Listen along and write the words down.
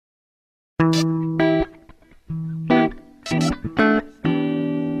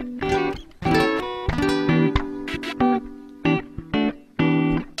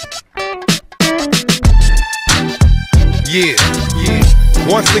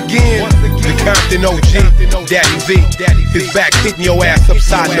Once again, the Compton OG, Daddy V, is back hitting your ass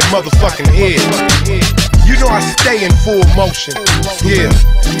upside the motherfucking head. You know I stay in full motion. Yeah,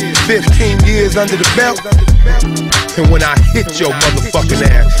 15 years under the belt, and when I hit your motherfucking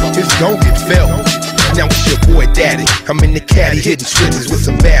ass, it's gon' get felt. Now it's your boy Daddy. I'm in the caddy hitting switches with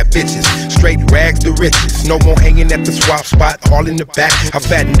some bad bitches. Straight rags to riches. No more hanging at the swap spot, all in the back. I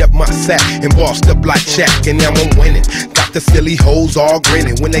fattened up my sack and bossed up like Shaq, and now I'm winning. Got the silly hoes all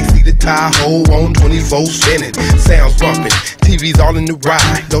grinning when they see the Tahoe on 24 spinning. Sounds bumping, TV's all in the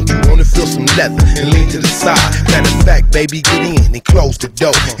ride. Don't you wanna feel some leather and lean to the side? Matter of fact, baby, get in and close the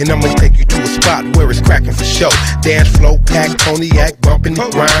door, and I'ma take you to a spot where it's cracking for show. Dance flow, pack, cognac, bumping the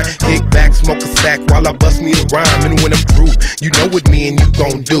grind. Kick back, smoke a sack while I bust me a rhyme. And when I'm through, you know what me and you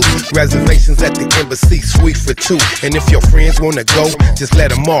gon' do. Reservations at the embassy, suite for two. And if your friends wanna go, just let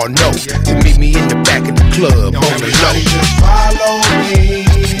them all know to meet me in the back of the club on the low. Just follow me.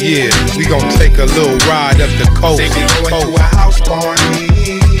 Yeah, we gon' take a little ride up the coast. Say we going to a house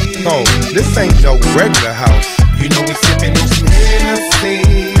party. Oh, this ain't no regular house. You know we sippin' on some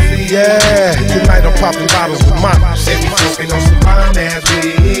Hennessy. Yeah, tonight I'm popping bottles with mama. Say we smoking on some bomb ass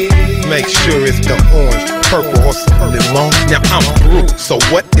weed. Make sure it's the orange, purple, or some lemon. Now I'm through, so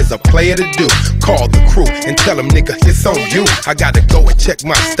what is a player to do? Call the crew and tell them, nigga, it's on you. I gotta go and check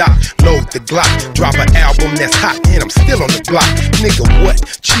my stock, load the Glock, drop an album that's hot, and I'm still on the block. Nigga, what?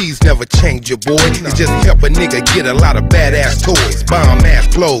 Cheese never change your boy. It just help a nigga get a lot of badass toys,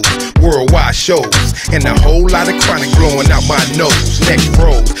 bomb-ass clothes, worldwide shows, and a whole lot of chronic blowing out my nose. Next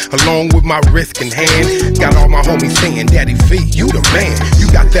rose, along with my wrist and hand. Got all my homies saying, Daddy V, you the man.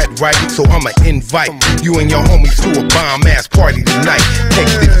 You got that right, so I'ma invite you and your homies to a bomb-ass party tonight.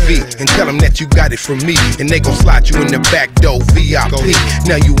 Text this V and tell them that you got it from me, and they gon' slide you in the back door VIP.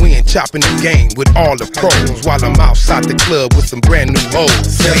 Now you in chopping the game with all the pros, while I'm outside the club with some brand new hoes.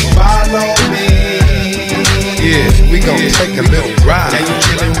 Just follow me. Yeah, we gon' take a little ride. Now you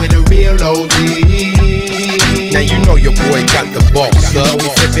chillin' with a real OG. Now you know your boy got the boss up. We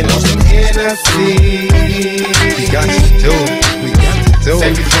sippin' on some Hennessy. We got to do it. We got to do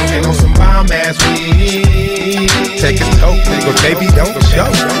Say it. we smoking on some bomb ass weed. Take a toke, but baby, don't show.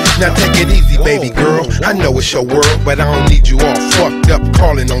 Now take it easy, baby girl. I know it's your world, but I don't need you all fucked up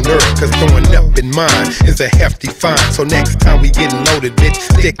calling on her. Cause throwing up in mine is a hefty fine. So next time we getting loaded, bitch,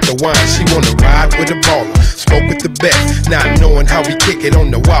 stick to wine. She wanna ride with a baller, smoke with the best. Not knowing how we kick it on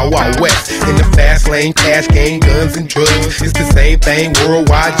the Wild Wild West. In the fast lane, cash game, guns and drugs. It's the same thing,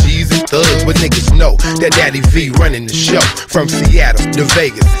 worldwide G's and thugs. But niggas know that Daddy V running the show. From Seattle to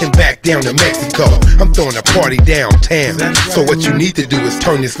Vegas and back down to Mexico. I'm throwing a party downtown. So what you need to do is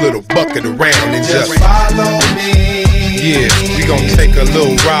turn this little bucket around and just follow me. Yeah, we gon' take a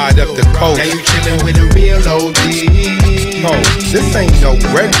little ride up the coast. Now you chillin' with a real OG. Oh, this ain't no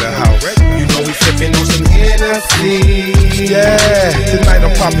regular house. You know we sippin' on some Hennessy. Yeah, tonight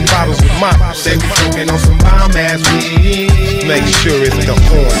I'm popping bottles with mama. Say we smoking on some bomb ass weed. Make sure it's the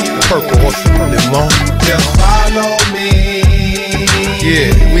orange, purple, or some lemon. Just follow me.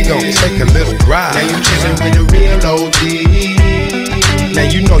 Yeah, we gon' take a little ride. Now you chillin' with a real OG. Now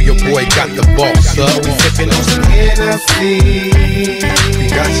you know your boy got the boss up. We sippin' on some Hennessy. We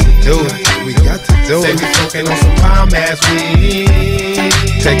got to do it. We got to do Say it. we smoking on some bomb ass weed.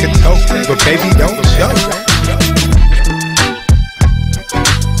 Take a toke, but baby, don't show.